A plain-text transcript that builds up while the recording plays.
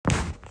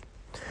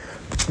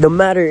No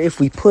matter if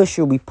we push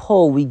or we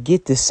pull, we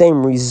get the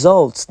same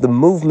results. The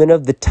movement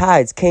of the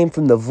tides came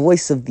from the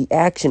voice of the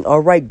action.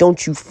 All right,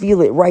 don't you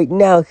feel it right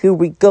now? Here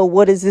we go.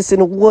 What is this in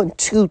a 1,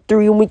 2,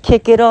 3, and we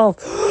kick it off.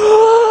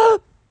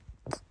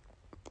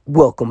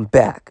 Welcome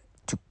back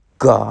to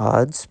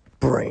God's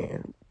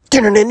Brand.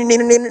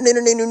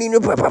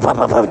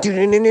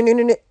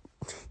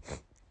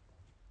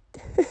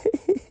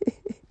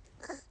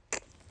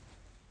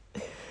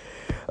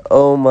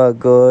 Oh my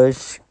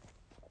gosh.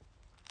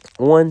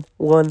 1,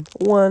 1,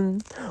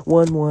 1,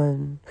 1,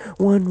 1,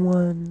 1,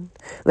 1.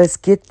 Let's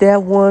get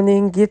that one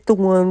and get the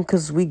one,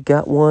 cause we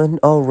got one.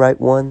 All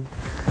right, one.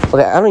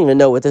 Okay, I don't even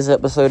know what this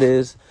episode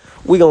is.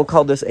 We gonna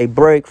call this a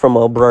break from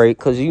a break,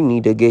 cause you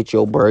need to get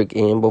your break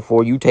in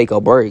before you take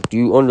a break. Do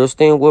you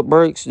understand what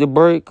breaks the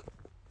break?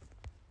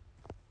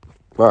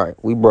 All right,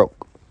 we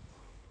broke.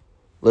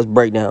 Let's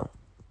break down.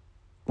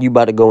 You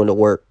about to go into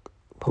work.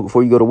 But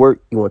before you go to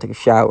work, you want to take a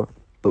shower.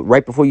 But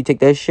right before you take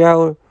that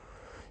shower,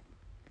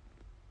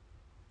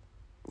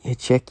 you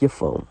check your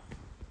phone.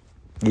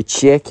 You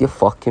check your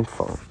fucking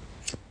phone.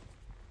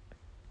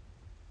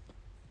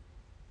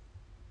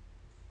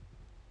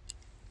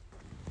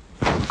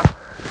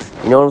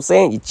 You know what I'm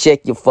saying? You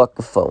check your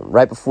fucking phone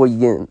right before you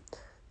get in.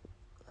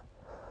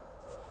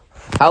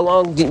 How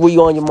long were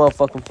you on your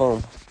motherfucking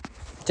phone?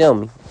 Tell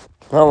me.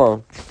 How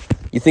long?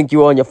 You think you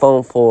were on your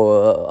phone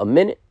for a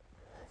minute?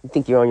 You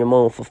think you're on your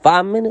phone for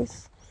 5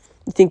 minutes?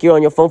 You think you're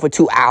on your phone for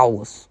 2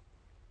 hours?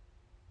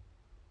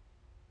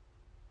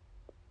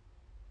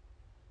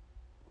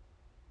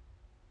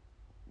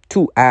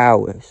 Two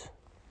hours,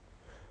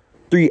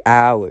 3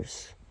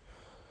 hours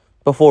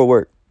before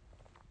work.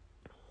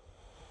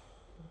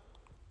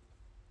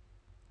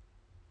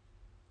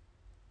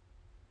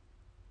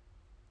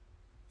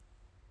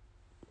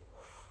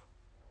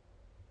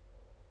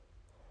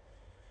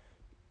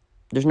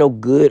 There's no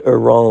good or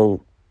wrong.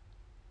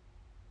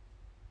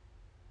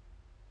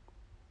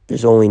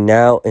 There's only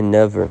now and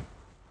never.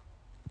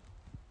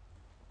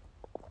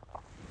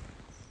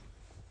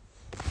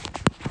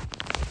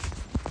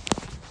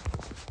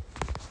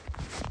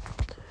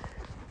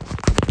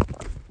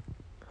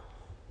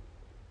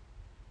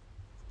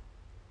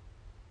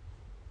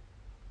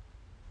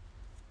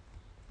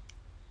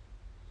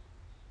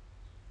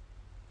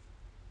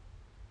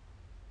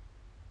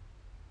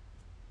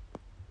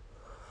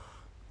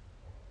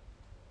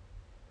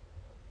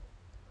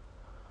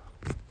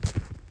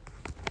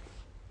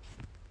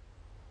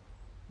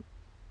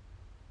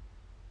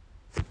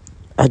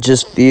 I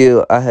just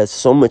feel I had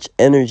so much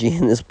energy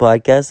in this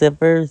podcast at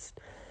first.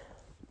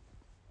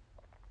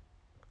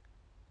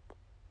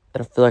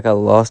 And I feel like I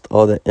lost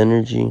all the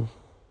energy.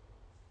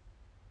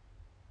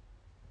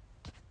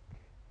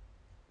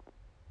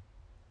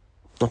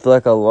 I feel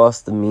like I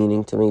lost the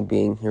meaning to me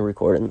being here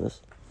recording this.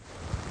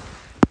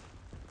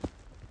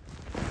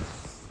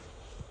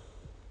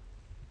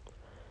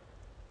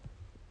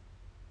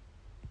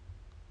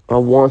 I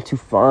want to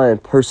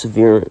find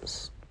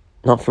perseverance.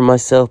 Not for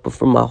myself, but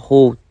for my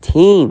whole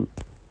team.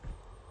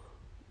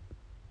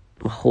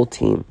 My whole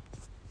team.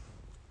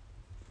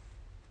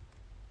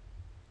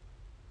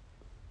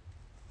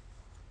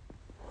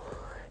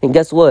 And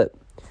guess what?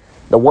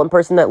 The one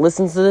person that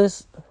listens to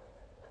this,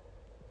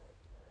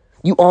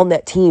 you on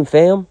that team,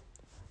 fam.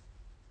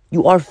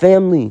 You are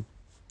family.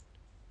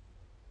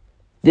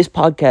 This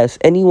podcast,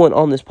 anyone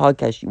on this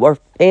podcast, you are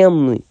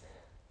family.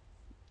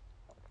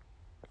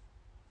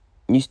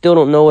 You still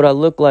don't know what I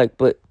look like,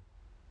 but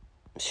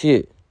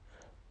shit,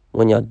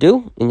 when y'all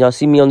do, and y'all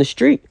see me on the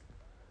street,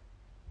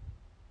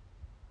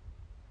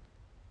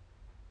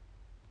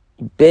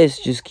 you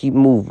best just keep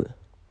moving.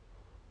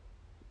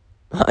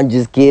 I'm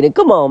just kidding.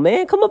 Come on,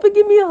 man. Come up and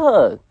give me a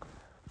hug.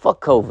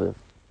 Fuck COVID.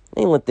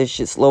 Ain't let this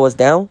shit slow us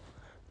down.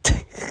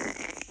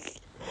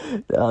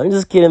 No, I'm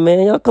just kidding,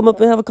 man. Y'all come up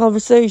and have a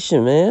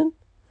conversation, man.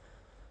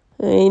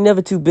 I ain't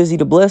never too busy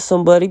to bless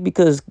somebody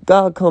because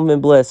God come in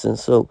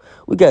blessings. So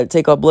we got to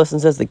take our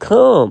blessings as they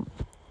come.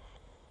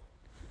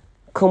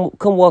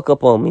 Come walk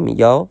up on me,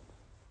 y'all.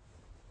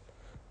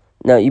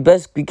 Now, you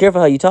best be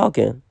careful how you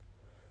talking.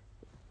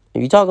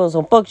 If you talking on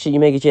some fuck shit, you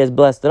may get your ass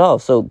blasted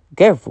off. So,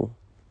 careful.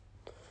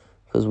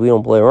 Because we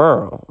don't play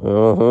around.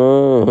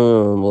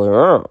 Play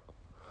around.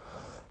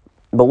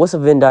 But what's a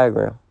Venn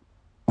diagram?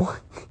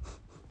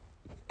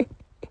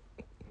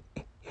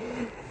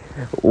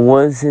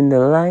 One's in the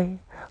light,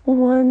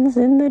 one's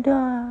in the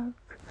dark.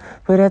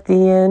 But at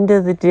the end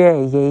of the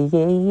day,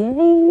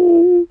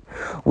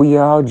 we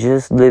all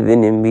just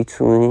living in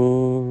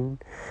between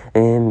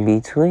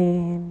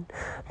the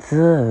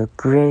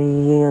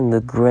gray and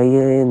the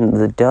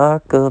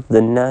dark of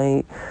the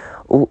night.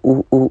 Ooh,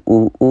 ooh, ooh,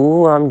 ooh,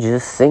 ooh, I'm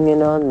just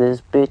singing on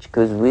this bitch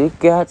 'cause we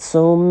got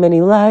so many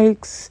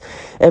likes.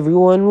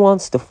 Everyone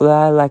wants to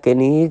fly like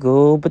an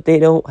eagle, but they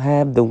don't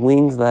have the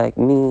wings like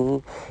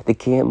me. They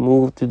can't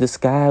move through the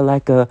sky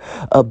like a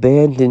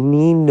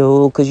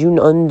bandonino, 'cause you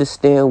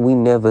understand we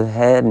never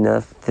had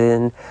nothing.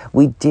 nothing.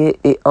 We did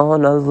it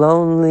on a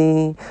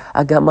lonely.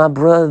 I got my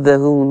brother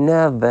who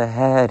never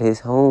had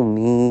his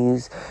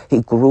homies.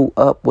 He grew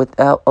up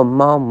without a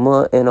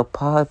mama and a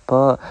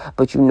papa,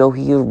 but you know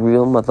he a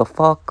real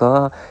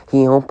motherfucker.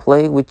 He don't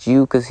play with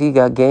you cause he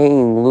got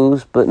game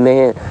loose, but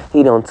man,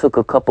 he done took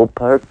a couple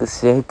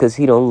Percocet cause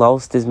he done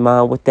lost his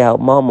mind without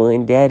mama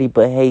and daddy,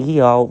 but hey,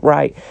 he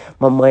alright.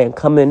 My man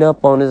coming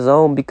up on his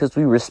own because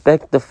we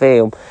respect the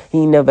fam.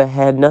 He never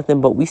had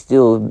nothing, but we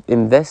still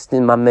invest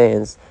in my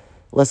mans.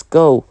 Let's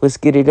go. Let's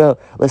get it up.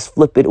 Let's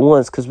flip it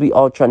once because we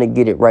all trying to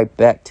get it right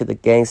back to the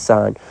gang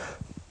sign.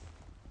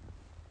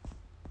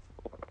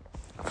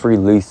 Free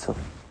Lisa.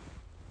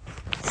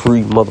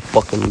 Free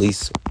motherfucking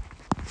Lisa.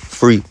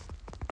 Free.